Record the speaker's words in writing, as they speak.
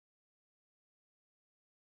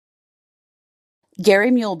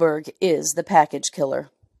Gary Muehlberg is the package killer.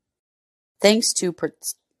 Thanks to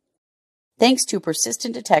persistent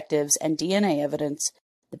detectives and DNA evidence,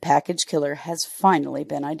 the package killer has finally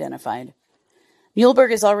been identified.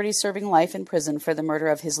 Muehlberg is already serving life in prison for the murder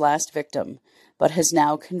of his last victim, but has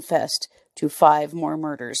now confessed to 5 more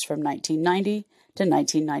murders from 1990 to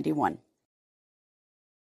 1991.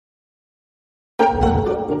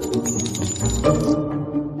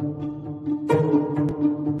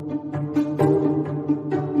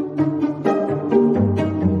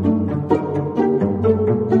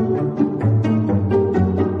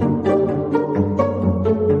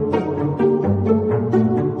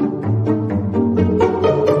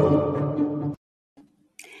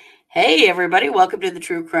 Hey everybody, welcome to the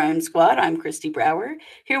True Crime Squad. I'm Christy Brower,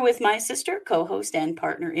 here with my sister, co-host, and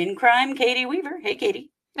partner in crime, Katie Weaver. Hey Katie.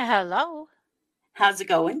 Hello. How's it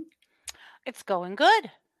going? It's going good.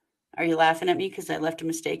 Are you laughing at me because I left a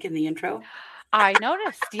mistake in the intro? I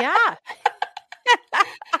noticed, yeah.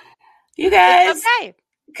 You guys, It's okay.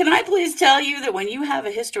 Can I please tell you that when you have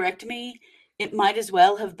a hysterectomy, it might as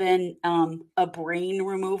well have been a brain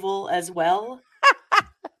removal as well?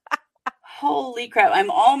 Holy crap. I'm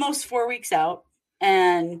almost 4 weeks out,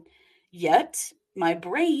 and yet my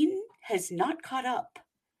brain has not caught up.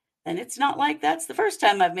 And it's not like that's the first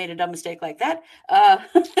time I've made a dumb mistake like that.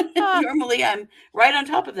 Normally I'm right on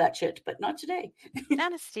top of that shit, but not today.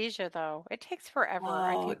 Anesthesia, though. It takes forever,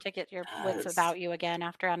 I think, to get your wits about you again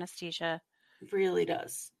after anesthesia. It really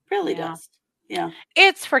does. Really does. Yeah.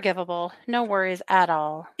 It's forgivable. No worries at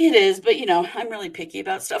all. It is, but I'm really picky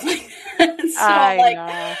about stuff like that. So I'm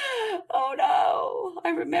like, oh no. I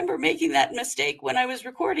remember making that mistake when I was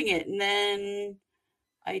recording it, and then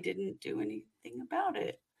I didn't do anything about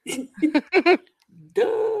it.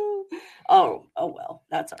 Duh. Oh well,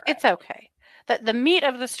 that's all right. It's okay. The meat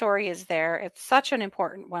of the story is there. It's such an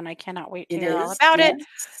important one. I cannot wait to hear all about it,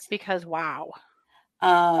 because wow.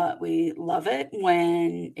 We love it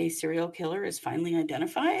when a serial killer is finally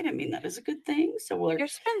identified. I mean, that is a good thing. So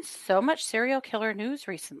there's been so much serial killer news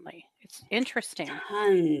recently. It's interesting.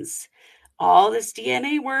 Tons. All this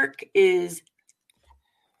DNA work is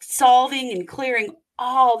solving and clearing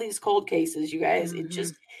all these cold cases, you guys. Mm-hmm. It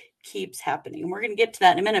just keeps happening. And we're going to get to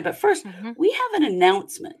that in a minute. But first, we have an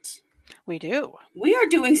announcement. We do. We are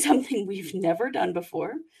doing something we've never done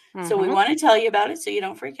before. Mm-hmm. So we want to tell you about it so you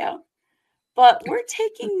don't freak out. But we're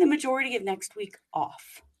taking the majority of next week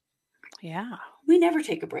off. Yeah. We never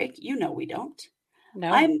take a break. You know we don't. No.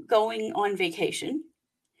 I'm going on vacation.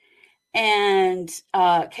 And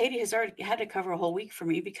Katie has already had to cover a whole week for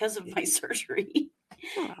me because of my surgery.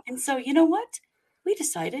 Oh. And so, you know what? We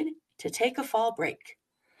decided to take a fall break.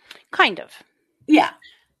 Kind of. Yeah.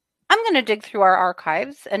 I'm going to dig through our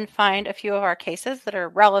archives and find a few of our cases that are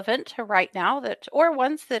relevant to right now, or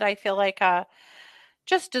ones that I feel like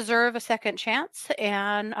just deserve a second chance.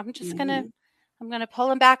 And I'm just going to pull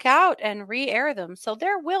them back out and re-air them. So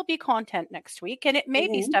there will be content next week, and it may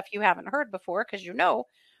be stuff you haven't heard before, because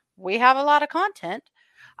we have a lot of content.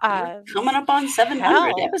 We're coming up on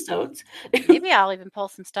 700 episodes. Maybe I'll even pull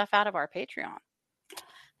some stuff out of our Patreon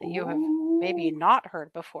that you have maybe not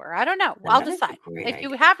heard before. I don't know. I'll decide. If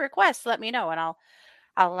you have requests, let me know, and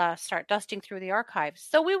I'll start dusting through the archives.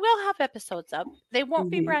 So we will have episodes up. They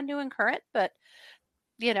won't be brand new and current, but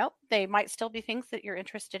they might still be things that you're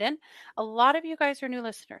interested in. A lot of you guys are new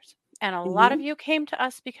listeners, and a lot of you came to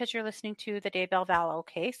us because you're listening to the Daybell Vallow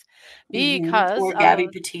case, because or Gabby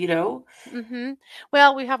Petito.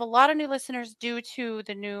 Well, we have a lot of new listeners due to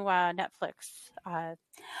the new Netflix.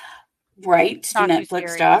 Right,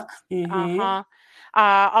 Netflix doc.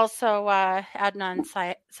 Also, Adnan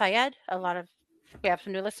Syed. We have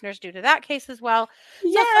some new listeners due to that case as well.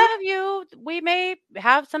 Yeah. So some of you, we may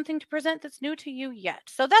have something to present that's new to you yet.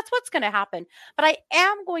 So that's what's going to happen. But I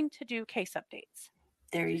am going to do case updates.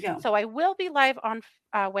 There you go. So I will be live on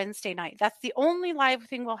Wednesday night. That's the only live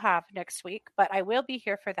thing we'll have next week, but I will be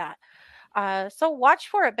here for that. So watch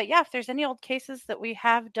for it. But yeah, if there's any old cases that we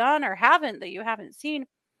have done or haven't that you haven't seen,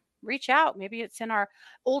 reach out. Maybe it's in our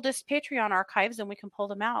oldest Patreon archives and we can pull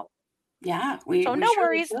them out. Yeah. So no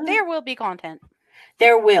worries. There will be content.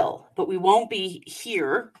 There will, but we won't be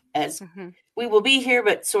here we will be here,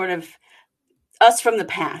 but sort of us from the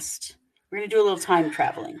past. We're going to do a little time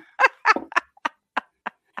traveling.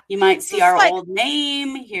 You might see our old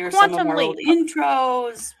name, hear some of our old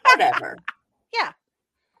intros, whatever. Yeah.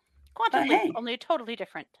 Quantum leap, only totally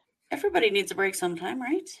different. Everybody needs a break sometime,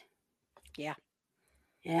 right? Yeah.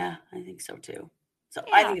 Yeah, I think so too. So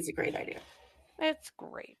I think it's a great idea. It's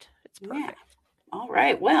great. It's perfect. Yeah. All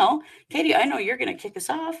right. Well, Katie, I know you're going to kick us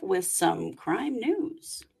off with some crime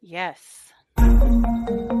news. Yes.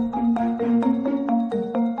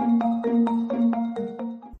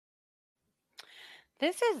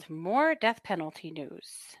 This is more death penalty news.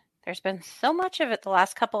 There's been so much of it the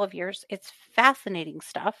last couple of years. It's fascinating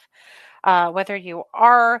stuff. Whether you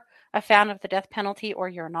are a fan of the death penalty or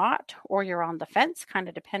you're not, or you're on the fence, kind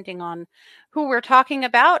of depending on who we're talking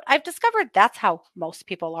about. I've discovered that's how most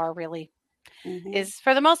people are really. Is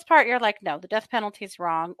for the most part, you're like, no, the death penalty is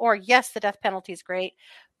wrong, or yes, the death penalty is great,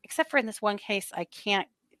 except for in this one case, I can't,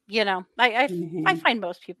 I find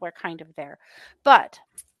most people are kind of there. But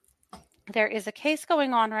there is a case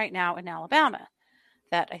going on right now in Alabama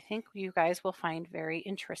that I think you guys will find very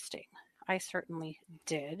interesting. I certainly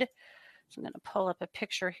did. So I'm going to pull up a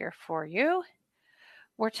picture here for you.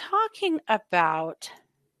 We're talking about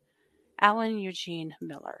Alan Eugene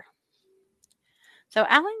Miller. So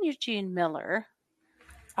Alan Eugene Miller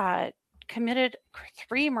committed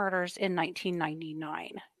 3 murders in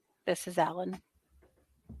 1999. This is Alan.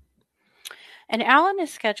 And Alan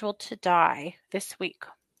is scheduled to die this week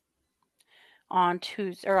on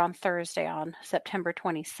Thursday, on September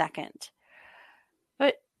 22nd.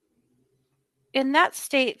 But in that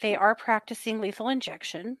state, they are practicing lethal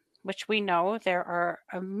injection, which we know there are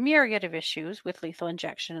a myriad of issues with lethal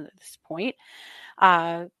injection at this point.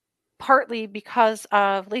 Partly because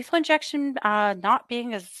of lethal injection not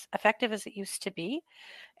being as effective as it used to be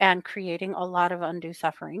and creating a lot of undue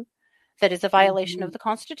suffering. That is a violation of the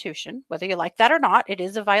Constitution. Whether you like that or not, it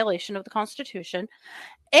is a violation of the Constitution.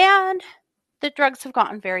 And the drugs have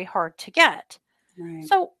gotten very hard to get. Right.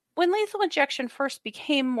 So when lethal injection first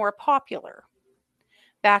became more popular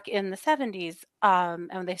back in the 70s,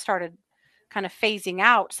 and they started kind of phasing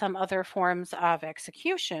out some other forms of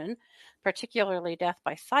execution, particularly death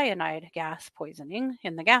by cyanide gas poisoning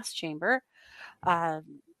in the gas chamber,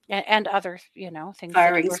 and other, things.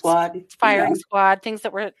 Firing squad, things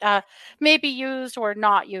that were maybe used or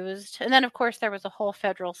not used. And then, of course, there was a whole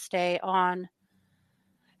federal stay on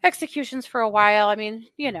executions for a while. I mean,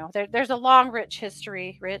 there's a long, rich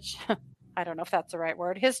history, I don't know if that's the right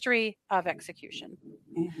word, history of execution.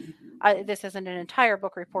 This isn't an entire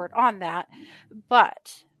book report on that,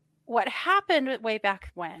 but what happened way back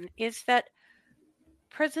when is that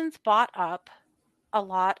prisons bought up a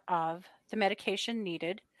lot of the medication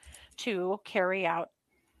needed to carry out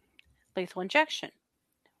lethal injection.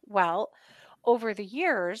 Well, over the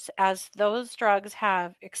years, as those drugs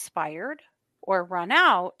have expired or run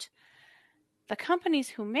out, the companies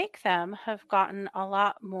who make them have gotten a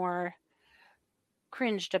lot more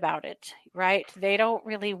cringed about it, right? They don't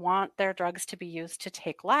really want their drugs to be used to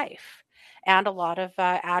take life. And a lot of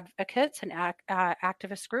advocates and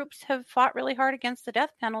activist groups have fought really hard against the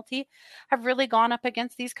death penalty, have really gone up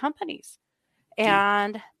against these companies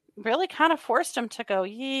and really kind of forced them to go,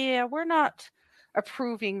 yeah, we're not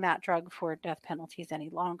approving that drug for death penalties any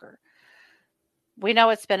longer. We know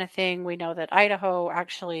it's been a thing. We know that Idaho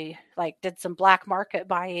actually did some black market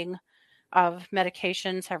buying of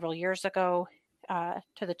medication several years ago,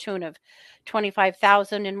 to the tune of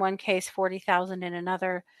 25,000 in one case, 40,000 in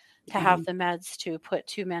another, to have the meds to put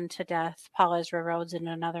 2 men to death, Paul Ezra Rhodes and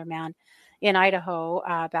another man in Idaho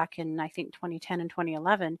back in, I think, 2010 and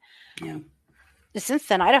 2011. Yeah. Since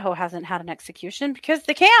then, Idaho hasn't had an execution because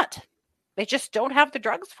they can't. They just don't have the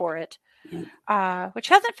drugs for it, which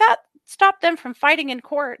hasn't stopped them from fighting in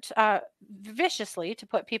court viciously to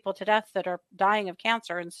put people to death that are dying of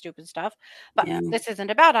cancer and stupid stuff. But this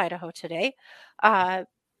isn't about Idaho today. But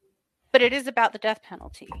it is about the death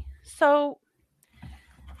penalty. So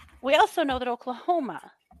we also know that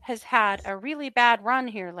Oklahoma has had a really bad run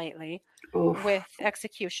here lately with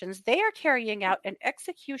executions. They are carrying out an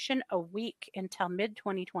execution a week until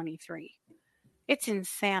mid-2023. It's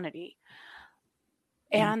insanity.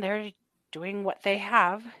 And they're doing what they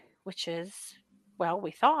have, which is, well,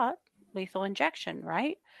 we thought lethal injection,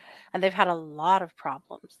 right? And they've had a lot of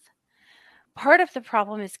problems. Part of the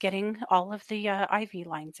problem is getting all of the IV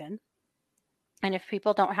lines in. And if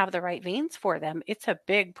people don't have the right veins for them, it's a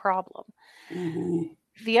big problem.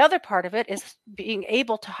 The other part of it is being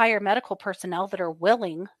able to hire medical personnel that are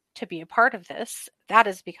willing to be a part of this. That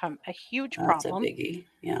has become a huge problem. That's a biggie,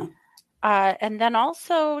 yeah. And then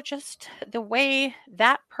also just the way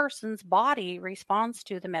that person's body responds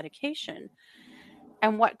to the medication.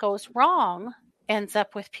 And what goes wrong ends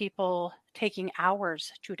up with people taking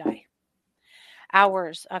hours to die.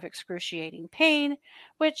 Hours of excruciating pain,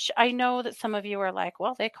 which I know that some of you are like,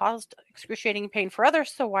 well, they caused excruciating pain for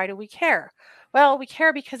others, so why do we care? Well, we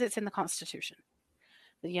care because it's in the Constitution.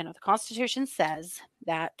 The Constitution says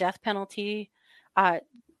that death penalty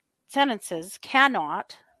sentences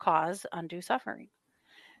cannot cause undue suffering.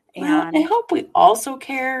 Well, I hope we also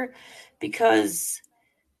care because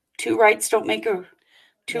two wrongs don't make a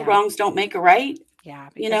right. Yeah,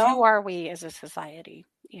 because who are we as a society?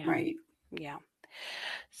 Yeah. Right. Yeah.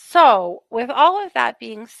 So, with all of that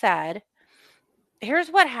being said, here's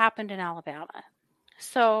what happened in Alabama.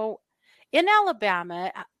 So, in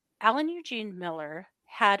Alabama, Alan Eugene Miller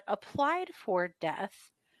had applied for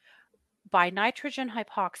death by nitrogen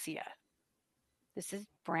hypoxia. This is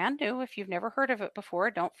brand new. If you've never heard of it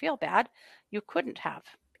before, don't feel bad. You couldn't have.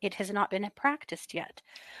 It has not been practiced yet.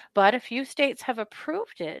 But a few states have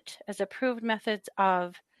approved it as approved methods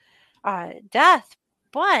of death,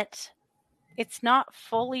 but it's not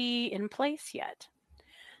fully in place yet.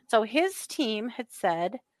 So his team had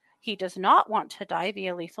said he does not want to die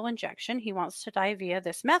via lethal injection. He wants to die via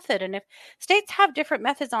this method. And if states have different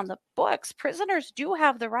methods on the books, prisoners do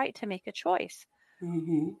have the right to make a choice.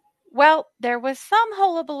 Mm-hmm. Well, there was some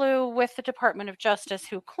hullabaloo with the Department of Justice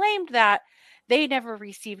who claimed that they never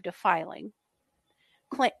received a filing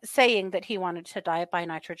saying that he wanted to die by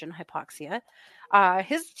nitrogen hypoxia.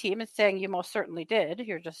 His team is saying you most certainly did.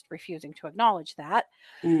 You're just refusing to acknowledge that.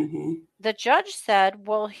 Mm-hmm. The judge said,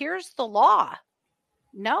 well, here's the law.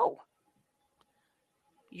 No.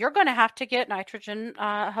 You're going to have to get nitrogen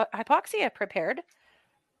hypoxia prepared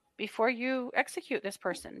before you execute this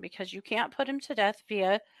person because you can't put him to death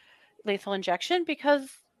via lethal injection because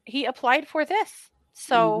he applied for this.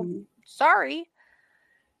 So, sorry.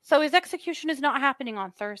 So his execution is not happening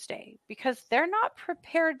on Thursday because they're not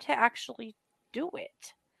prepared to actually do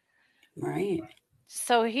it. Right.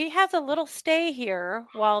 So he has a little stay here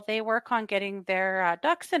while they work on getting their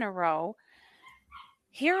ducks in a row.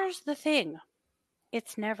 Here's the thing.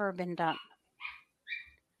 It's never been done.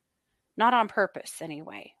 Not on purpose,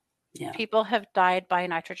 anyway. Yeah. People have died by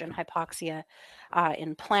nitrogen hypoxia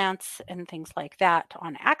in plants and things like that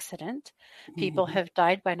on accident. People have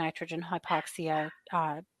died by nitrogen hypoxia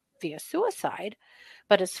via suicide.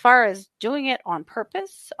 But as far as doing it on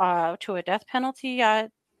purpose to a death penalty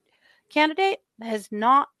candidate has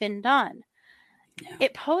not been done. Yeah.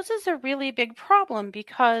 It poses a really big problem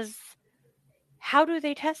because how do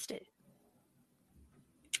they test it?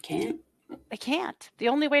 Can't. They can't. The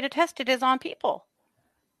only way to test it is on people.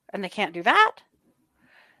 And they can't do that.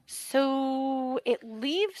 So it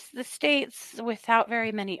leaves the states without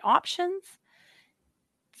very many options.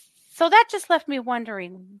 So that just left me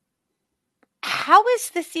wondering, how is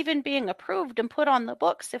this even being approved and put on the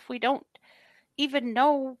books if we don't even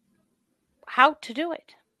know how to do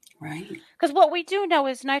it? Right. Because what we do know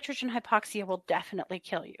is nitrogen hypoxia will definitely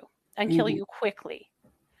kill you and kill you quickly.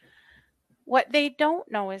 What they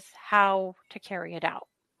don't know is how to carry it out.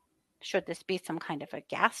 Should this be some kind of a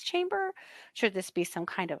gas chamber? Should this be some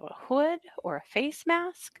kind of a hood or a face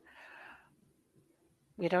mask?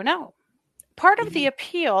 We don't know. Part of the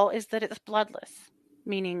appeal is that it's bloodless,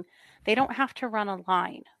 meaning they don't have to run a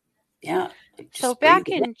line. Yeah. So back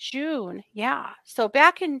in June,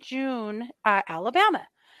 Alabama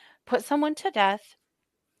put someone to death.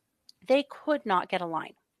 They could not get a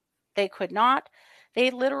line. They could not. They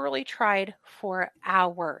literally tried for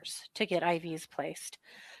hours to get IVs placed.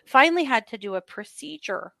 Finally had to do a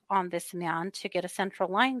procedure on this man to get a central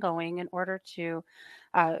line going in order to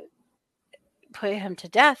put him to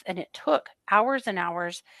death, and it took hours and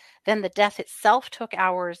hours. Then the death itself took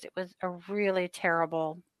hours. It was a really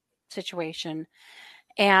terrible situation.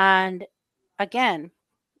 And again,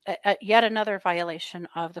 yet another violation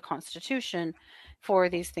of the Constitution for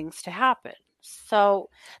these things to happen. So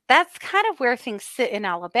that's kind of where things sit in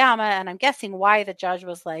Alabama. And I'm guessing why the judge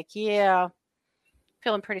was like, yeah,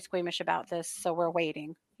 feeling pretty squeamish about this. So we're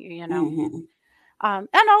waiting, you know. And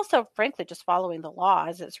also, frankly, just following the law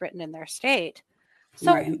as it's written in their state.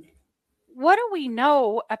 So what do we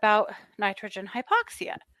know about nitrogen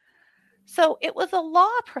hypoxia? So it was a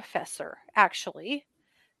law professor, actually,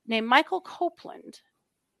 named Michael Copeland.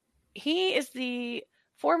 He is the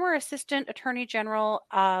former assistant attorney general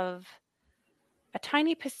of a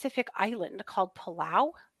tiny Pacific island called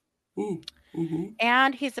Palau.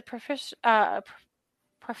 And he's a professor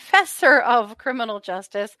of criminal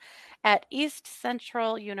justice at East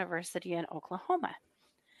Central University in Oklahoma.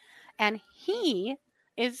 And he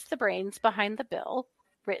is the brains behind the bill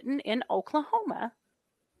written in Oklahoma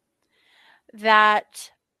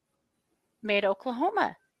that made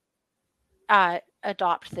Oklahoma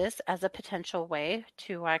adopt this as a potential way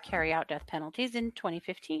to carry out death penalties in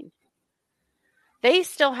 2015. They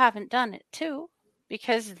still haven't done it, too,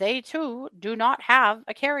 because they, too, do not have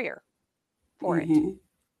a carrier for it.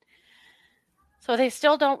 So they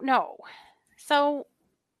still don't know. So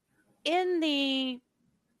in the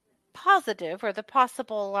positive or the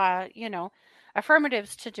possible,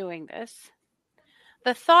 affirmatives to doing this,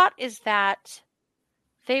 the thought is that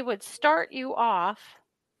they would start you off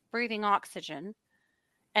breathing oxygen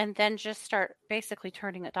and then just start basically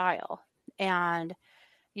turning a dial. And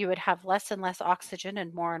you would have less and less oxygen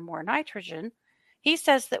and more nitrogen. He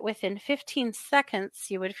says that within 15 seconds,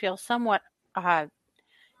 you would feel somewhat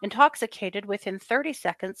intoxicated. Within 30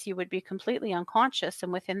 seconds, you would be completely unconscious.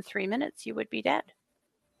 And within 3 minutes, you would be dead.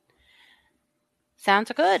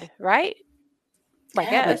 Sounds good, right? I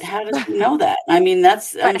Yeah, but guess. how does he know that? I mean,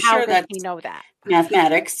 But I'm how sure does that's he know that?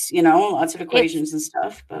 mathematics, lots of It's equations and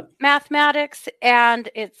stuff, but mathematics, and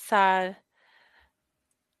it's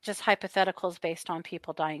just hypotheticals based on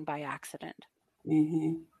people dying by accident.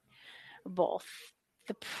 mm-hmm. Both.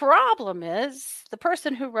 The problem is the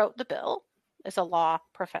person who wrote the bill is a law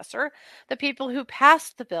professor. The people who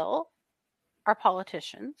passed the bill are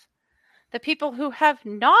politicians. The people who have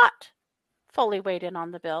not fully weighed in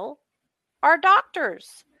on the bill are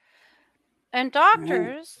doctors. And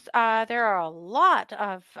doctors, there are a lot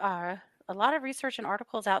of research and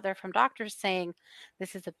articles out there from doctors saying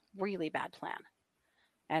this is a really bad plan.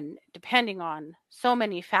 And depending on so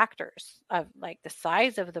many factors of like the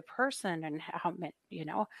size of the person and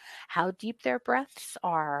how deep their breaths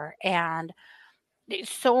are, and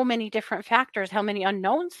so many different factors, how many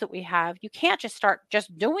unknowns that we have, you can't just start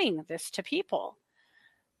just doing this to people.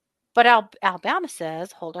 But Alabama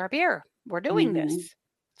says, hold our beer. We're doing Mm-hmm. this.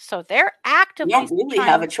 So they're You actively don't really trying.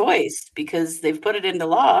 have a choice because they've put it into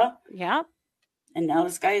law. Yeah. And now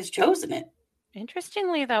this guy has chosen it.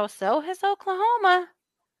 Interestingly, though, so has Oklahoma.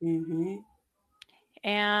 Mm-hmm.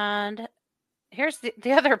 And here's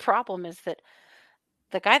the other problem is that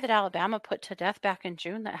the guy that Alabama put to death back in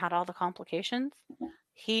June that had all the complications,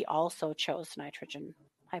 he also chose nitrogen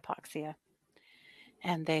hypoxia.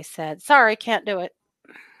 And they said, sorry, can't do it.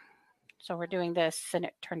 So we're doing this, and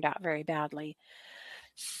it turned out very badly.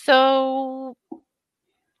 So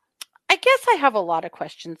I guess I have a lot of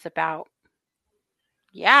questions about,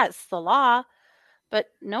 yeah, it's the law, but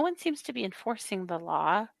no one seems to be enforcing the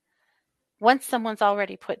law. Once someone's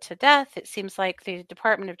already put to death, it seems like the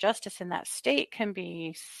Department of Justice in that state can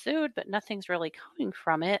be sued, but nothing's really coming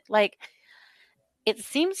from it. Like, it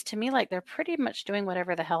seems to me like they're pretty much doing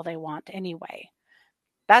whatever the hell they want anyway.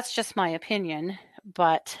 That's just my opinion.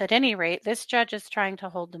 But at any rate, this judge is trying to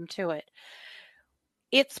hold them to it.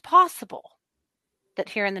 It's possible that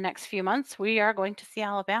here in the next few months, we are going to see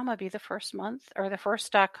Alabama be the first month or the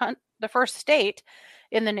first state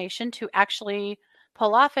in the nation to actually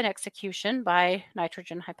pull off an execution by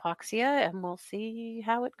nitrogen hypoxia, and we'll see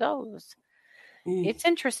how it goes. It's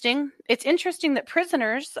interesting. It's interesting that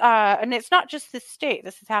prisoners, and it's not just this state,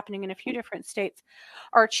 this is happening in a few different states,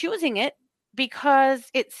 are choosing it because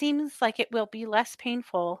it seems like it will be less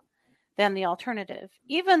painful than the alternative.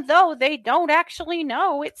 Even though they don't actually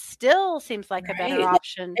know, it still seems like a better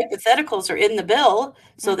option. Hypotheticals are in the bill,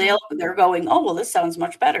 so they're going, oh, well, this sounds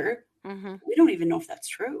much better. Mm-hmm. We don't even know if that's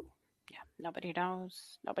true. Yeah, nobody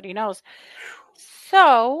knows. Nobody knows.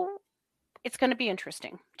 So it's going to be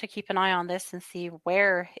interesting to keep an eye on this and see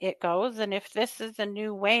where it goes, and if this is a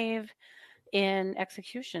new wave in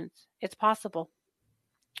executions. It's possible.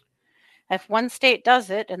 If one state does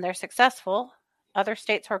it and they're successful, other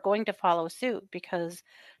states are going to follow suit because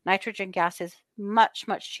nitrogen gas is much,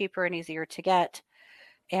 much cheaper and easier to get.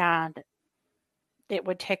 And it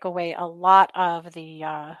would take away a lot of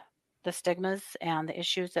the stigmas and the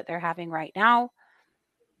issues that they're having right now.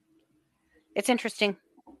 It's interesting.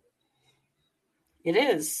 It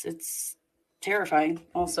is. It's terrifying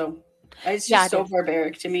also. It's just so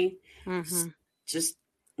barbaric to me.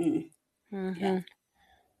 Mm-hmm. Yeah.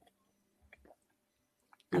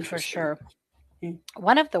 For sure.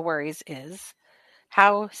 One of the worries is,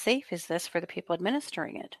 how safe is this for the people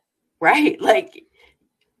administering it? Right. Like,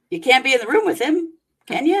 you can't be in the room with him,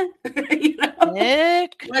 can you?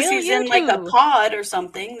 Unless he's in like a pod or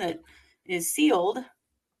something that is sealed.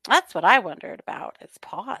 That's what I wondered about, is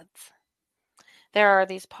pods. There are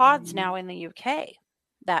these pods now in the UK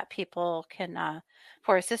that people can,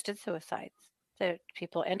 for assisted suicides. So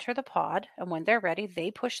people enter the pod, and when they're ready,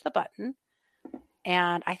 they push the button.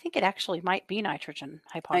 And I think it actually might be nitrogen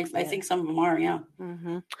hypoxia. I think some of them are, yeah.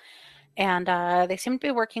 Mm-hmm. And they seem to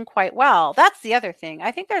be working quite well. That's the other thing.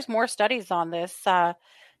 I think there's more studies on this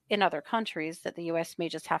in other countries that the U.S. may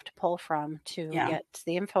just have to pull from to get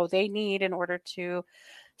the info they need in order to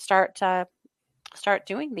start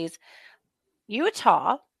doing these.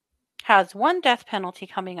 Utah has one death penalty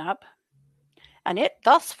coming up, and it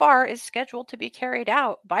thus far is scheduled to be carried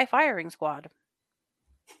out by firing squad.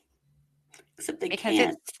 Except they because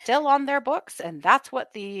can't. It's still on their books, and that's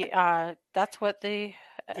what the guy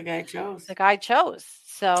chose. The guy chose.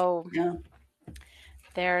 So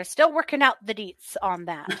they're still working out the deets on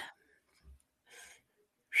that.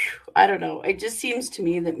 I don't know. It just seems to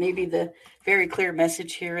me that maybe the very clear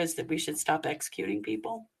message here is that we should stop executing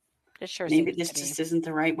people. It sure maybe this just isn't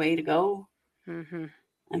the right way to go. Mm-hmm.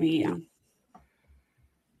 I mean,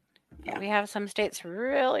 we have some states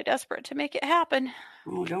really desperate to make it happen.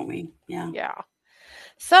 Oh, don't we? Yeah. Yeah.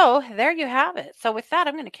 So there you have it. So with that,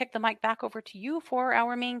 I'm going to kick the mic back over to you for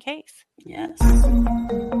our main case. Yes.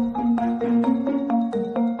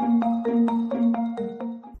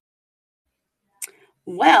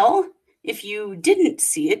 Well, if you didn't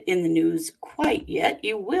see it in the news quite yet,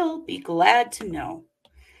 you will be glad to know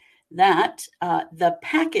that the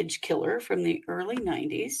package killer from the early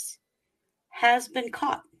 90s has been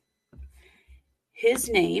caught. His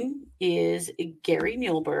name is Gary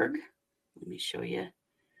Muehlberg. Let me show you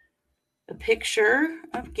a picture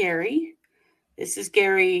of Gary. This is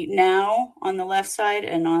Gary now on the left side,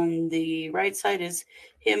 and on the right side is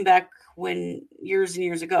him back when years and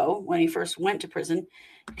years ago when he first went to prison,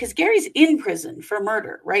 because Gary's in prison for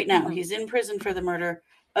murder right now. Mm-hmm. He's in prison for the murder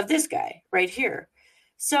of this guy right here.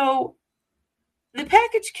 So the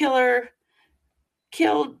package killer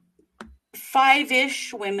killed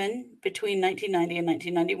 5-ish women between 1990 and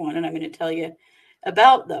 1991, and I'm going to tell you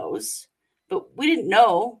about those, but we didn't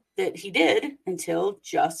know that he did until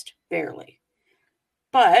just barely.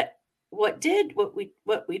 But what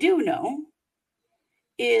we do know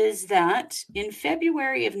is that in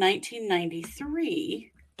February of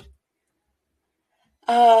 1993,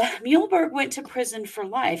 Muehlberg went to prison for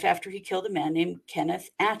life after he killed a man named Kenneth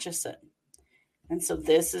Atchison. And so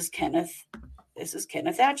this is Kenneth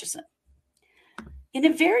Atchison. In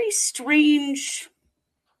a very strange,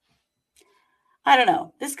 I don't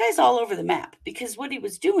know, this guy's all over the map, because what he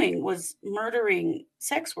was doing was murdering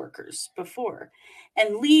sex workers before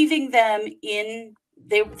and leaving them in,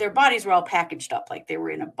 their bodies were all packaged up, like they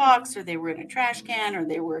were in a box or they were in a trash can,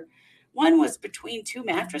 or one was between two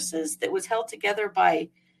mattresses that was held together by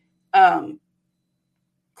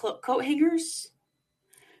coat hangers.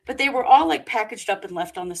 But they were all like packaged up and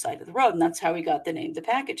left on the side of the road. And that's how he got the name the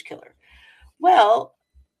package killer. Well,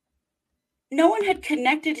 no one had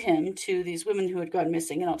connected him to these women who had gone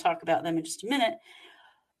missing, and I'll talk about them in just a minute.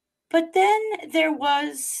 But then there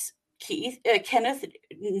was Kenneth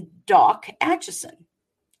Doc Atchison.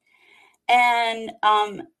 And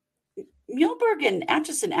Muehlberg and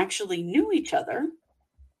Atchison actually knew each other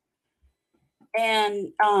and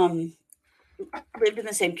lived in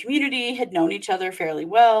the same community, had known each other fairly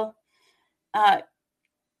well.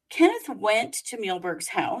 Kenneth went to Muehlberg's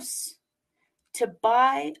house to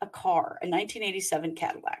buy a car, a 1987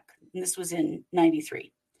 Cadillac. And this was in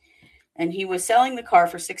 93. And he was selling the car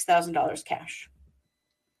for $6,000 cash.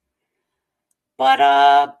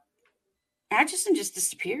 But Atchison just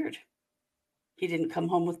disappeared. He didn't come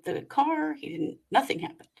home with the car. Nothing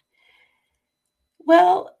happened.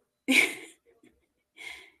 Well,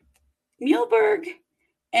 Muehlberg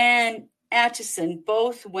and Atchison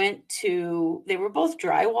both they were both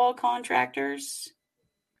drywall contractors.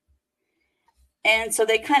 And so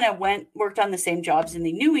they kind of worked on the same jobs, and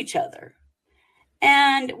they knew each other.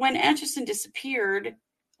 And when Atchison disappeared,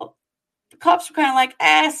 the cops were kind of like,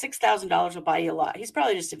 $6,000 will buy you a lot. He's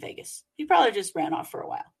probably just in Vegas. He probably just ran off for a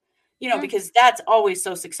while, because that's always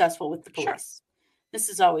so successful with the police. Sure. This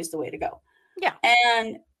is always the way to go. Yeah.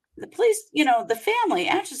 And the police, the family,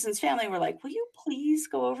 Atchison's family, were like, will you please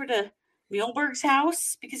go over to Muehlberg's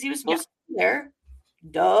house? Because he was supposed to be there.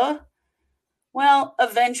 Duh. Well,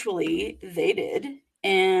 eventually they did.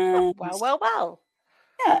 And well.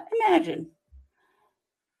 Yeah, imagine.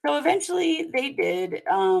 So eventually they did.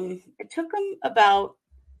 It took them about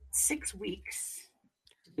 6 weeks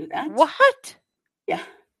to do that. What? Yeah.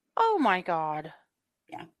 Oh my God.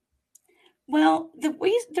 Yeah. Well, the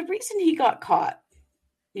reason he got caught,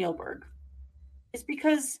 Muehlberg, is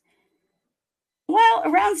because,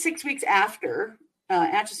 around 6 weeks after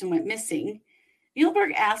Atchison went missing,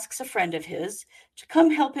 Muehlberg asks a friend of his to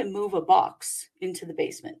come help him move a box into the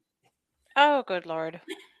basement. Oh, good Lord.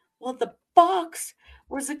 Well, the box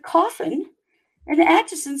was a coffin, and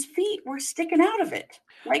Atchison's feet were sticking out of it.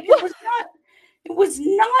 Like, it was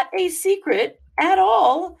not a secret at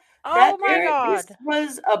all that this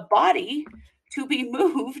was a body to be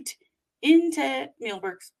moved into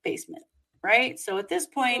Muehlberg's basement, right? So at this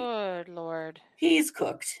point, good Lord, he's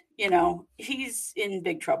cooked. He's in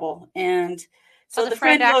big trouble. And so the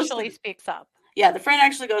friend actually speaks up. Yeah, the friend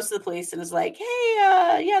actually goes to the police and is like,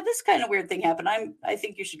 hey, this kind of weird thing happened. I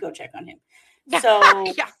think you should go check on him. So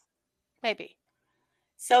yeah, maybe.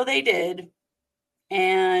 So they did.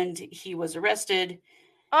 And he was arrested.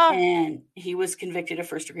 And he was convicted of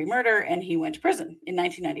first-degree murder, and he went to prison in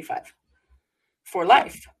 1995 for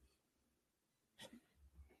life.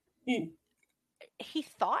 He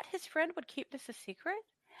thought his friend would keep this a secret,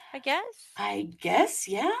 I guess. I guess,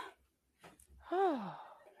 yeah. Oh.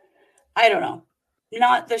 I don't know.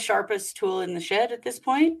 Not the sharpest tool in the shed at this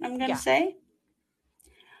point, I'm going to Yeah. say.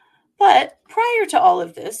 But prior to all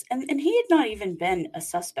of this, and he had not even been a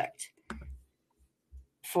suspect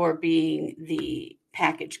for being the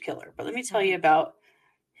package killer. But let me tell you about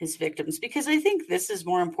his victims, because I think this is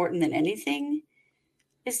more important than anything,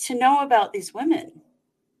 is to know about these women.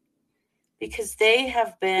 Because they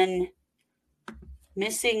have been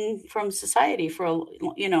missing from society for,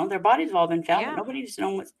 their bodies have all been found, but nobody's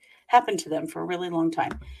known what's happened to them for a really long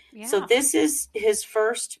time. Yeah. So this is his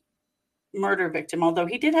first murder victim, although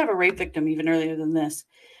he did have a rape victim even earlier than this.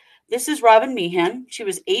 This is Robin Meehan. She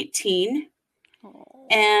was 18. Oh.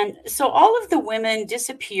 And so all of the women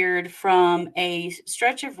disappeared from a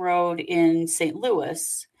stretch of road in St.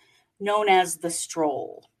 Louis known as the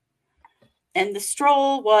Stroll. And the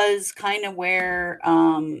Stroll was kind of where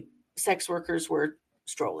sex workers were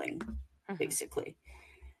strolling, basically.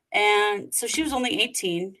 And so she was only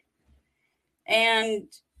 18. And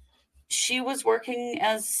she was working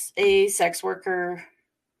as a sex worker.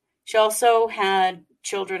 She also had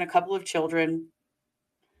children, a couple of children.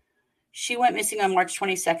 She went missing on March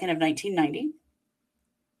 22nd of 1990.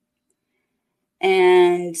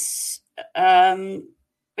 And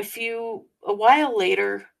a while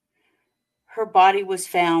later, her body was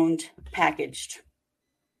found packaged.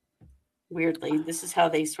 Weirdly, this is how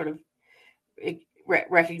they sort of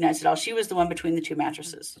recognized it all. She was the one between the two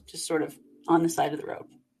mattresses, just sort of on the side of the road.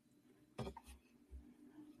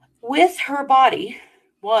 With her body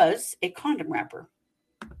was a condom wrapper.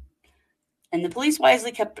 And the police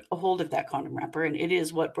wisely kept a hold of that condom wrapper, and it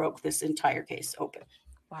is what broke this entire case open.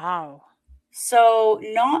 Wow. So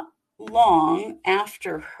not long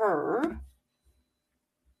after her,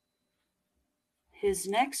 his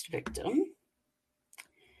next victim,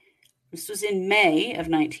 this was in May of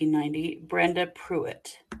 1990, Brenda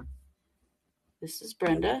Pruitt. This is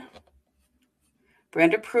Brenda.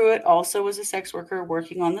 Brenda Pruitt also was a sex worker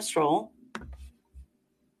working on the Stroll.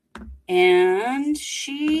 And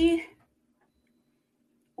she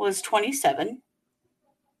was 27.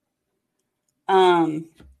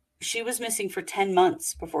 She was missing for 10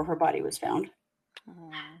 months before her body was found.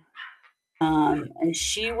 And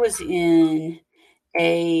she was in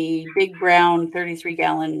a big brown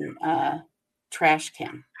 33-gallon trash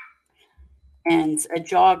can. And a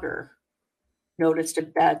jogger noticed a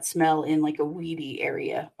bad smell in like a weedy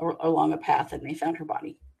area along a path, and they found her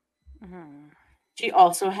body. She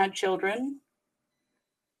also had children.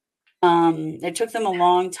 It took them a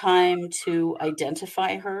long time to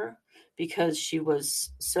identify her because she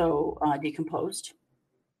was so decomposed.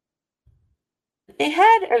 They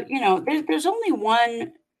had, there's only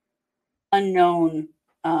one unknown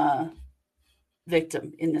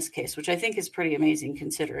victim in this case, which I think is pretty amazing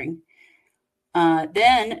considering.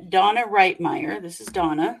 Then Donna Reitmeyer. This is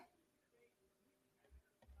Donna.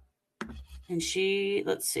 And she,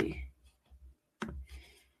 let's see.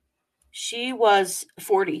 She was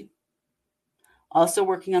 40. Also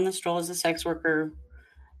working on the Stroll as a sex worker.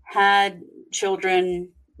 Had children.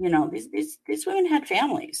 These women had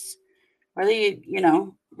families. Or they,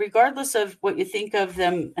 regardless of what you think of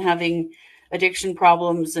them having addiction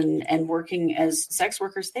problems and working as sex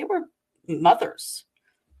workers, they were mothers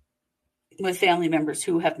with family members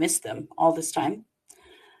who have missed them all this time.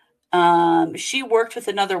 She worked with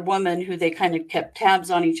another woman who they kind of kept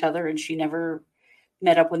tabs on each other, and she never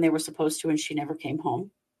met up when they were supposed to, and she never came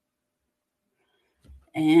home.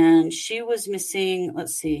 And she was missing,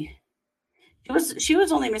 let's see. She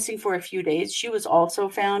was only missing for a few days. She was also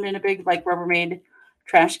found in a big like Rubbermaid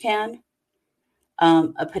trash can.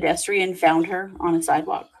 A pedestrian found her on a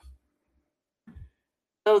sidewalk.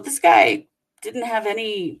 So this guy didn't have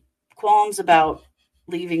any qualms about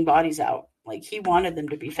leaving bodies out. Like he wanted them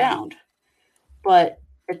to be found. But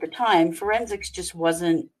at the time, forensics just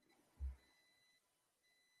wasn't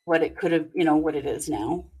what it could have, what it is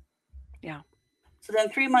now. Yeah. So then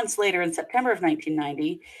 3 months later, in September of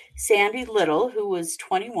 1990, Sandy Little, who was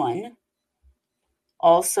 21,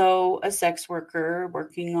 also a sex worker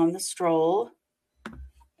working on the Stroll,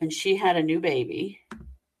 and she had a new baby.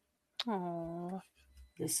 Aww.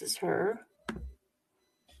 This is her.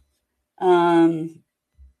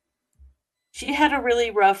 She had a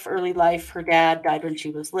really rough early life. Her dad died when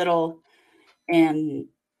she was little, and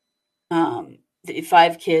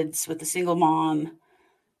 5 kids with a single mom.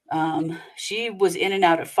 She was in and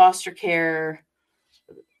out of foster care,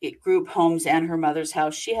 group homes, and her mother's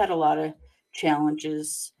house. She had a lot of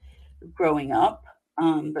challenges growing up,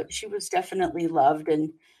 but she was definitely loved.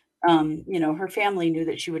 And her family knew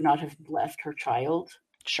that she would not have left her child.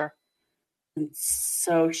 Sure. And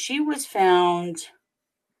so she was found,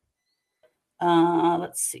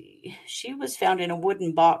 let's see, she was found in a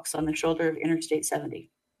wooden box on the shoulder of Interstate 70.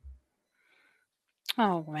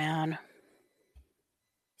 Oh, man.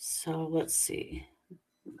 So let's see.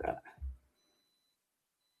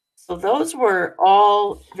 So those were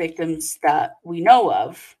all victims that we know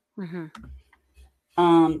of.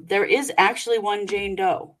 There is actually one Jane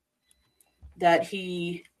Doe that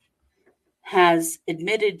he has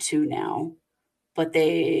admitted to now, but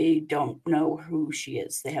they don't know who she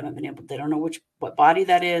is. They don't know what body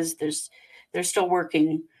that is. They're still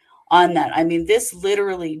working on that. I mean, this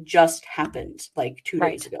literally just happened like 2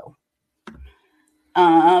 days ago.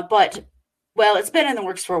 But it's been in the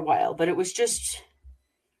works for a while, but it was just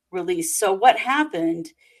released. So what happened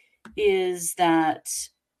is that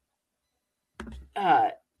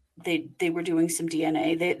they were doing some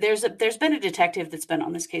DNA. There's been a detective that's been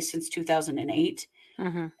on this case since 2008.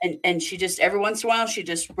 And she just, every once in a while, she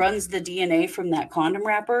just runs the DNA from that condom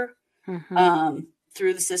wrapper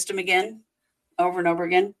through the system again, over and over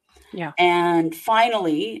again. Yeah. And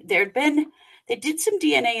finally, they did some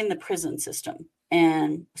DNA in the prison system.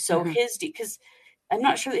 And so because I'm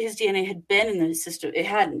not sure that his DNA had been in the system. It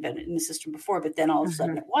hadn't been in the system before, but then all of a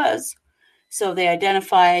sudden it was. So they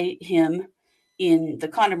identify him in the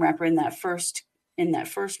condom wrapper in that first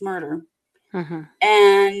murder.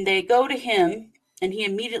 And they go to him, and he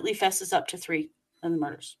immediately fesses up to 3 of the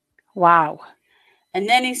murders. Wow. And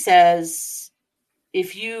then he says,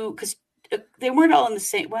 because they weren't all in the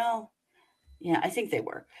same, I think they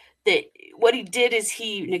were. What he did is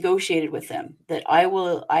he negotiated with them that I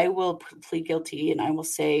will plead guilty and I will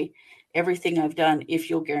say everything I've done if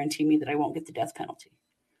you'll guarantee me that I won't get the death penalty,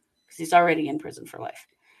 because he's already in prison for life.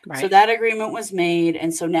 Right. So that agreement was made.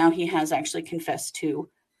 And so now he has actually confessed to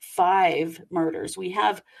 5 murders. We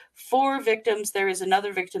have 4 victims. There is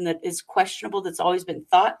another victim that is questionable. That's always been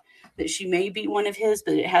thought that she may be one of his,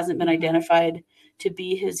 but it hasn't been identified to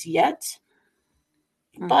be his yet.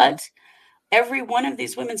 But every one of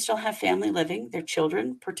these women still have family living, their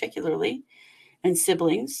children particularly, and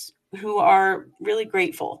siblings who are really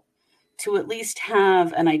grateful to at least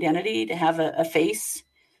have an identity, to have a face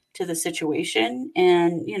to the situation.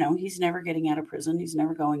 And, he's never getting out of prison. He's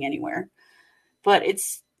never going anywhere. But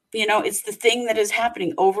it's the thing that is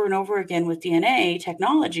happening over and over again with DNA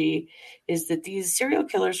technology, is that these serial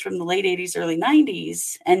killers from the late 80s, early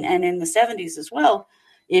 90s, and in the 70s as well,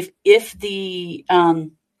 if the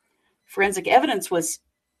forensic evidence was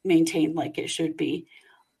maintained like it should be,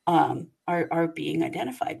 are being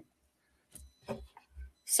identified.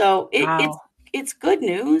 So it's good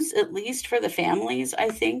news, at least for the families, I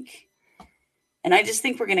think. And I just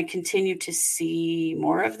think we're going to continue to see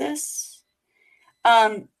more of this.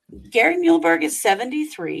 Gary Muehlberg is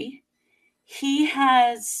 73. He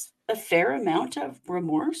has a fair amount of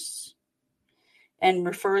remorse and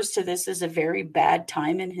refers to this as a very bad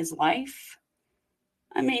time in his life.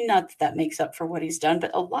 I mean, not that makes up for what he's done,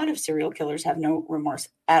 but a lot of serial killers have no remorse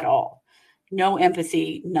at all. No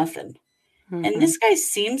empathy, nothing. And this guy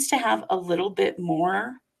seems to have a little bit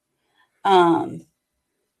more than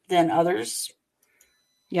others.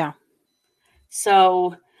 Yeah.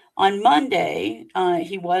 So on Monday,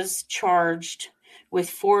 he was charged with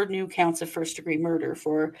 4 new counts of first-degree murder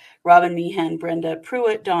for Robin Meehan, Brenda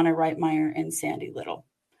Pruitt, Donna Reitmeyer, and Sandy Little.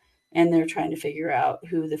 And they're trying to figure out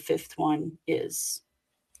who the 5th one is,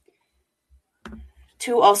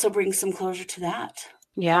 to also bring some closure to that.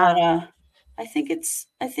 Yeah. But, I think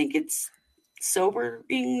it's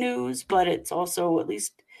sobering news, but it's also at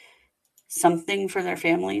least something for their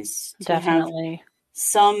families to Definitely have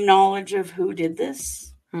some knowledge of who did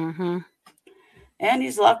this. And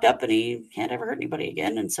he's locked up and he can't ever hurt anybody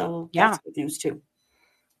again. And so that's good news too.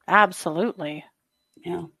 Absolutely.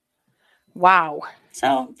 Yeah. Wow.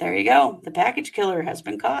 So there you go. The package killer has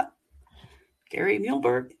been caught. Gary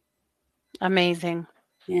Muehlberg. Amazing.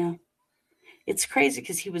 Yeah. It's crazy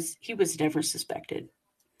because he was never suspected.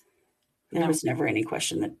 There was never any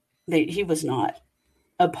question that he was not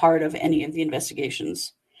a part of any of the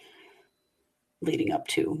investigations leading up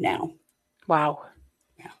to now. Wow.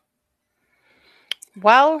 Yeah.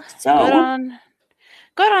 Well, so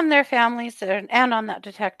good on their families and on that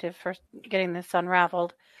detective for getting this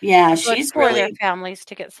unraveled. Yeah, she's for their families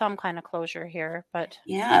to get some kind of closure here. But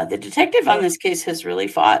yeah, the detective on this case has really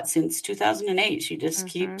fought since 2008. She just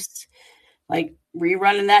keeps like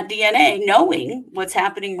rerunning that DNA, knowing what's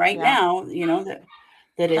happening right now.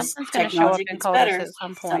 That is technology gets better. At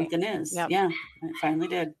some point. Something is. Yep. Yeah, it finally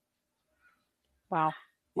did. Wow.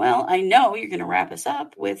 Well, I know you're going to wrap us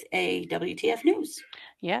up with a WTF news.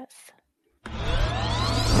 Yes.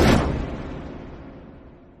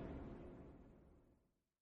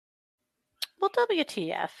 Well,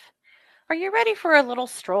 WTF. Are you ready for a little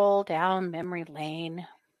stroll down memory lane?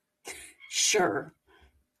 Sure.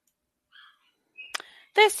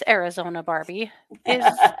 This Arizona Barbie is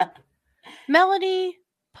Melani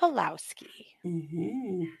Pawlowski.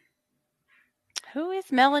 Mm-hmm. Who is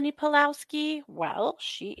Melani Pawlowski? Well,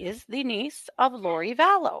 she is the niece of Lori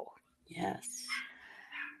Vallow. Yes.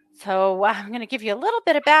 So I'm going to give you a little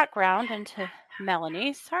bit of background into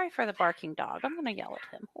Melanie. Sorry for the barking dog. I'm going to yell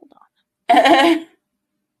at him. Hold on.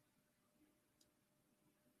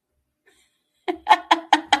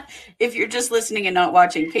 If you're just listening and not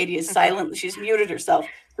watching, Katie is silent. She's muted herself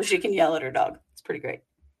so she can yell at her dog. It's pretty great.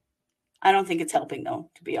 I don't think it's helping, though,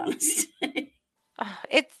 to be honest.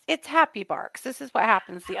 It's happy barks. This is what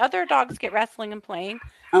happens. The other dogs get wrestling and playing,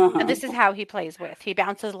 and this is how he plays with. He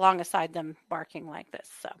bounces alongside them, barking like this.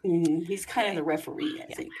 So he's kind of the referee,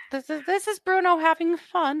 I think. This is Bruno having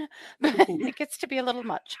fun, but it gets to be a little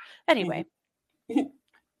much. Anyway,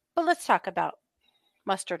 but let's talk about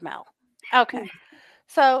Mustard Mel. Okay,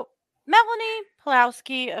 so Melani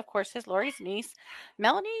Pawlowski, of course, is Lori's niece.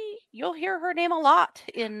 Melanie, you'll hear her name a lot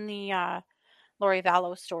in the Lori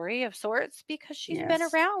Vallow story of sorts because she's been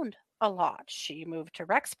around a lot. She moved to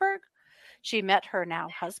Rexburg. She met her now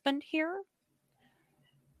husband here.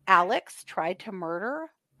 Alex tried to murder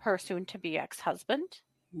her soon-to-be ex-husband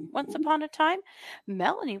once upon a time.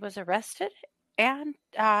 Melanie was arrested and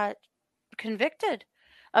convicted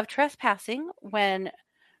of trespassing when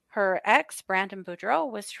her ex, Brandon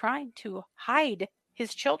Boudreau, was trying to hide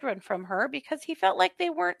his children from her because he felt like they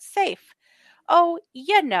weren't safe. Oh,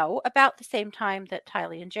 about the same time that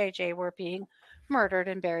Tylee and JJ were being murdered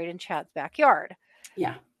and buried in Chad's backyard.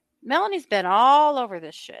 Yeah. Melanie's been all over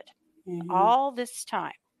this shit all this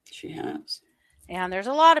time. She has. And there's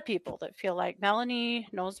a lot of people that feel like Melanie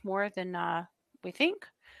knows more than we think.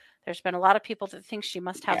 There's been a lot of people that think she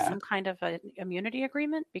must have some kind of an immunity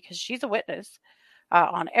agreement because she's a witness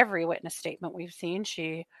on every witness statement we've seen.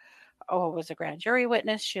 She was a grand jury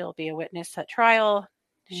witness. She'll be a witness at trial.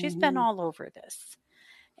 She's been all over this.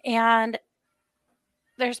 And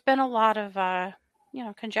there's been a lot of,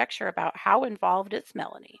 conjecture about how involved is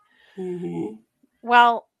Melanie.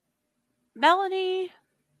 Well, Melanie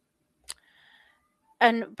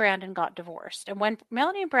and Brandon got divorced. And when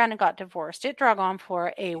Melanie and Brandon got divorced, it drug on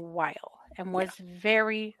for a while and was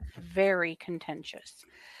very, very contentious.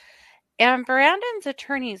 And Brandon's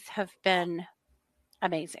attorneys have been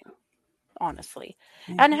amazing, honestly,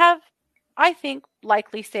 and have, I think,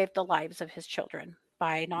 likely saved the lives of his children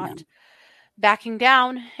by not backing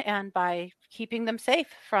down and by keeping them safe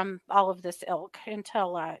from all of this ilk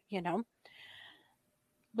until,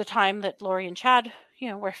 the time that Lori and Chad,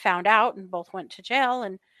 were found out and both went to jail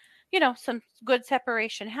and, some good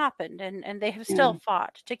separation happened and they have still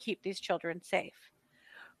fought to keep these children safe.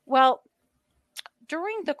 Well,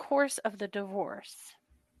 during the course of the divorce,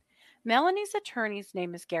 Melanie's attorney's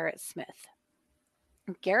name is Garrett Smith.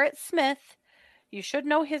 Garrett Smith, you should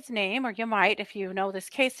know his name, or you might if you know this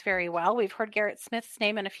case very well. We've heard Garrett Smith's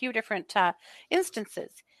name in a few different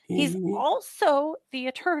instances. He's also the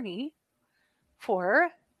attorney for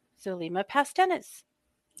Zulema Pastenes,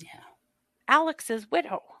 Alex's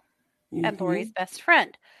widow, and Lori's best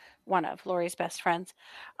friend, one of Lori's best friends.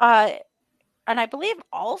 And I believe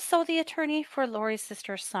also the attorney for Lori's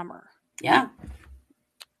sister, Summer. Yeah.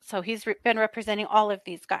 So he's been representing all of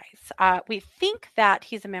these guys. We think that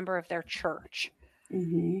he's a member of their church.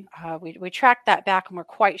 We tracked that back and we're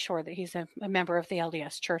quite sure that he's a member of the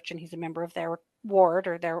LDS church and he's a member of their ward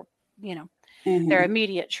or their, their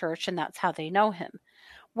immediate church, and that's how they know him.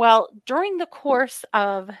 Well, during the course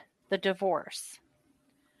of the divorce,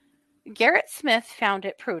 Garrett Smith found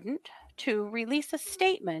it prudent to release a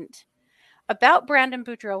statement about Brandon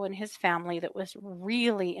Boudreau and his family that was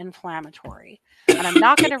really inflammatory. And I'm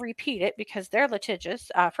not going to repeat it because they're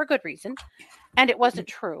litigious for good reason. And it wasn't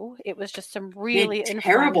true. It was just some really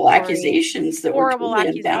terrible accusations that were totally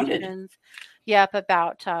unfounded. Yep,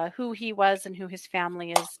 about who he was and who his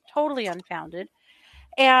family is. Totally unfounded.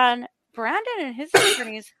 And Brandon and his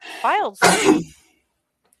attorneys filed suit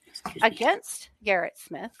against Garrett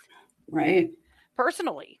Smith. Right.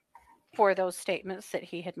 Personally, for those statements that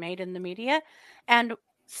he had made in the media, and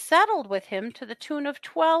settled with him to the tune of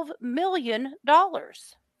 $12 million.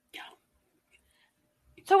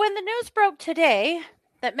 So when the news broke today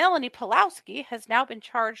that Melani Pawlowski has now been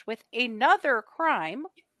charged with another crime,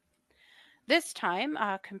 this time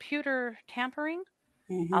computer tampering,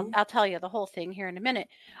 I'll tell you the whole thing here in a minute.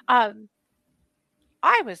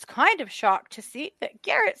 I was kind of shocked to see that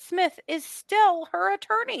Garrett Smith is still her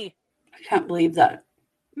attorney. I can't believe that.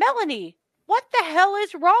 Melanie, what the hell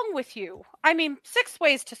is wrong with you? I mean, 6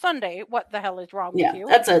 ways to Sunday, what the hell is wrong with you?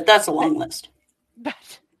 Yeah, that's a long list.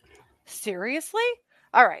 But seriously?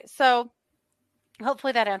 All right, so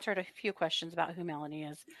hopefully that answered a few questions about who Melanie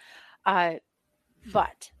is.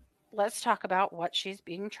 But let's talk about what she's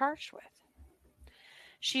being charged with.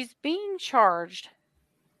 She's being charged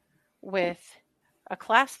with a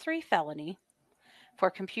Class 3 felony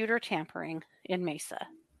for computer tampering in Mesa.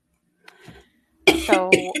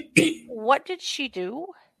 So what did she do?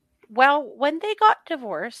 Well, when they got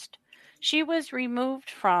divorced, she was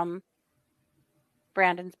removed from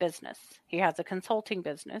Brandon's business. He has a consulting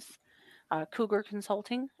business, Cougar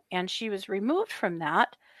Consulting, and she was removed from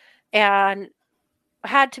that and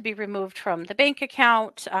had to be removed from the bank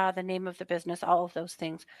account, the name of the business, all of those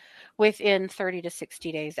things, within 30 to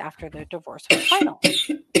 60 days after the divorce was final.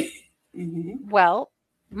 Mm-hmm. Well,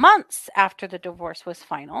 months after the divorce was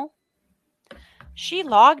final, she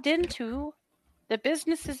logged into the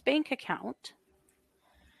business's bank account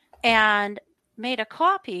and made a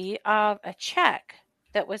copy of a check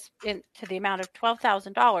that was to the amount of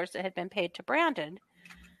 $12,000 that had been paid to Brandon,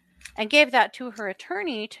 and gave that to her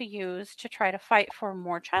attorney to use to try to fight for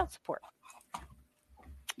more child support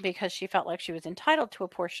because she felt like she was entitled to a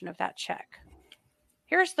portion of that check.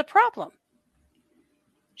 Here's the problem.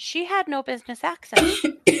 She had no business access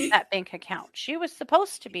to that bank account. She was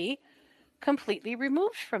supposed to be completely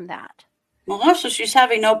removed from that. Well, also she's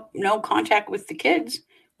having no contact with the kids.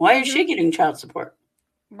 Why is she getting child support?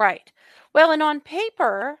 Right. Well, and on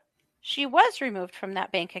paper, she was removed from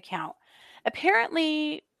that bank account.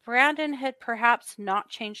 Apparently, Brandon had perhaps not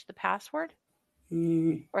changed the password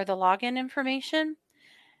or the login information,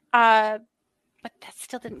 but that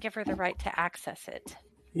still didn't give her the right to access it.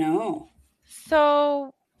 No.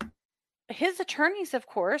 So his attorneys, of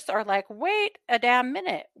course, are like, wait a damn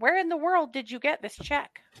minute. Where in the world did you get this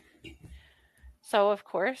check? So, of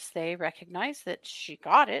course, they recognize that she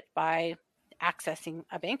got it by accessing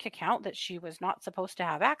a bank account that she was not supposed to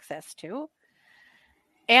have access to.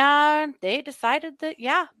 And they decided that,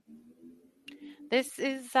 yeah, this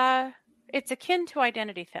is, it's akin to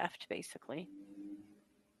identity theft, basically.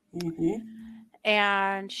 Mm-hmm.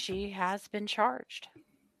 And she has been charged.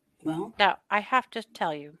 Well, now, I have to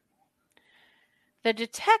tell you, the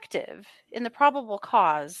detective in the probable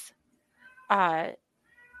cause, and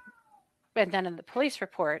then in the police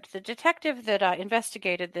report, the detective that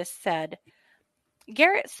investigated this said,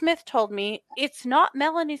 Garrett Smith told me it's not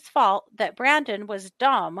Melanie's fault that Brandon was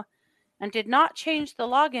dumb and did not change the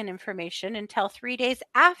login information until 3 days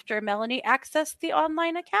after Melanie accessed the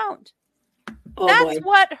online account. That's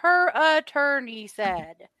what her attorney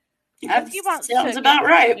said. That he wants sounds to about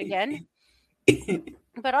right. Again.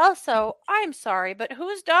 But also, I'm sorry, but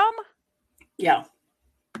who's dumb? Yeah.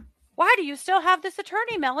 Why do you still have this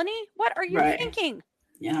attorney, Melanie? What are you thinking?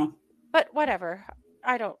 Yeah. But whatever.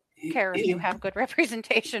 I don't care if you have good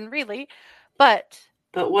representation, really. But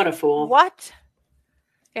what a fool. What?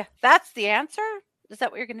 Yeah, that's the answer? Is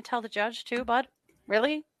that what you're going to tell the judge too, bud?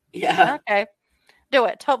 Really? Yeah. Okay. Do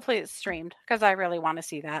it. Hopefully it's streamed because I really want to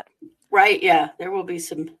see that. Right. Yeah. There will be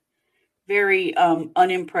some very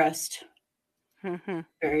unimpressed,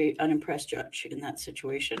 very unimpressed judge in that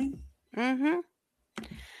situation. Mm-hmm.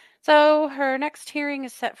 So her next hearing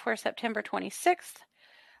is set for September 26th.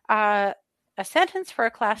 A sentence for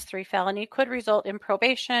a Class 3 felony could result in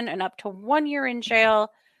probation and up to 1 year in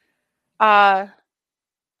jail, or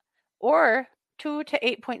 2 to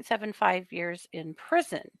 8.75 years in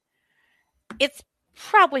prison. It's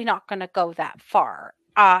probably not going to go that far,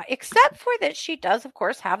 except for that she does, of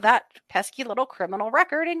course, have that pesky little criminal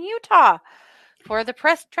record in Utah for the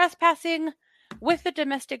trespassing with the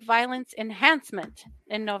domestic violence enhancement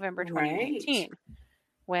in November 2019.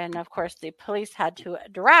 When, of course, the police had to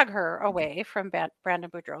drag her away from Brandon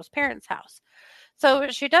Boudreaux's parents' house. So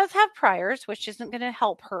she does have priors, which isn't going to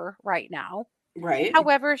help her right now. Right.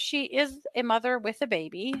 However, she is a mother with a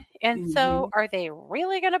baby. And so are they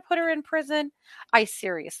really going to put her in prison? I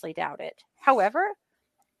seriously doubt it. However,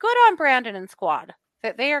 good on Brandon and squad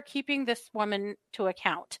that they are keeping this woman to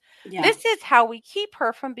account. Yeah. This is how we keep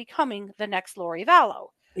her from becoming the next Lori Vallow.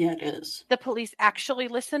 Yeah, it is. The police actually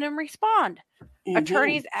listen and respond.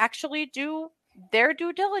 Attorneys actually do their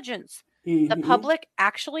due diligence. The public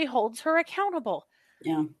actually holds her accountable.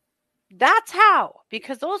 Yeah. That's how,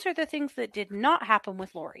 because those are the things that did not happen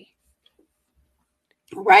with Lori.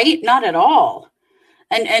 Right? Not at all.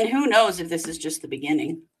 And who knows if this is just the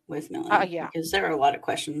beginning with Melanie. Yeah. Because there are a lot of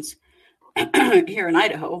questions here in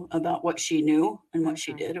Idaho about what she knew and what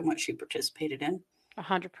she did and what she participated in.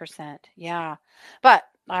 100%. Yeah. But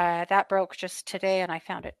that broke just today, and I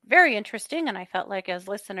found it very interesting. And I felt like, as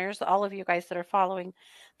listeners, all of you guys that are following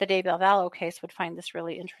the Daybell Vallow case would find this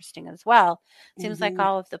really interesting as well. Seems like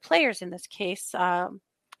all of the players in this case,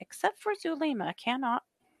 except for Zulema, cannot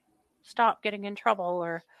stop getting in trouble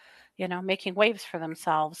or, making waves for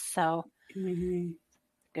themselves. So, going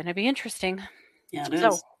to be interesting. Yeah, it is.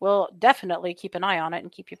 So we'll definitely keep an eye on it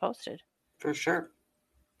and keep you posted. For sure.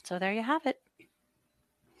 So there you have it.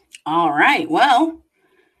 All right. Well,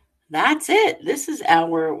 that's it. This is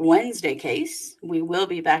our Wednesday case. We will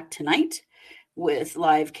be back tonight with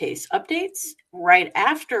live case updates. Right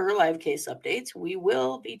after live case updates, we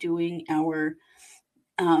will be doing our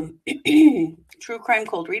True Crime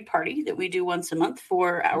Cold Read Party that we do once a month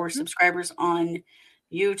for our subscribers on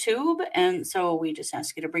YouTube. And so we just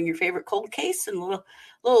ask you to bring your favorite cold case and a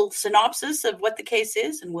little synopsis of what the case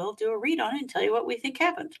is, and we'll do a read on it and tell you what we think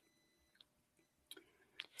happened.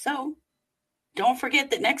 So don't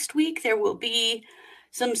forget that next week there will be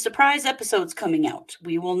some surprise episodes coming out.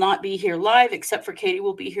 We will not be here live, except for Katie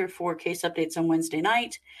will be here for case updates on Wednesday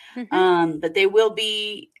night. But they will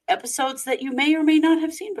be episodes that you may or may not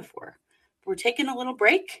have seen before. We're taking a little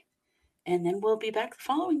break, and then we'll be back the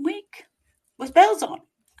following week with bells on.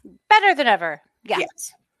 Better than ever. Yeah.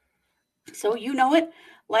 Yes. So you know it.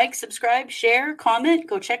 Like, subscribe, share, comment.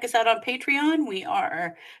 Go check us out on Patreon. We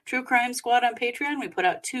are True Crime Squad on Patreon. We put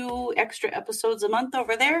out 2 extra episodes a month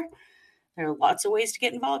over there. There are lots of ways to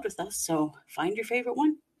get involved with us, so find your favorite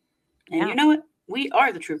one. And you know it. We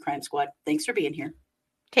are the True Crime Squad. Thanks for being here.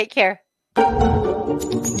 Take care.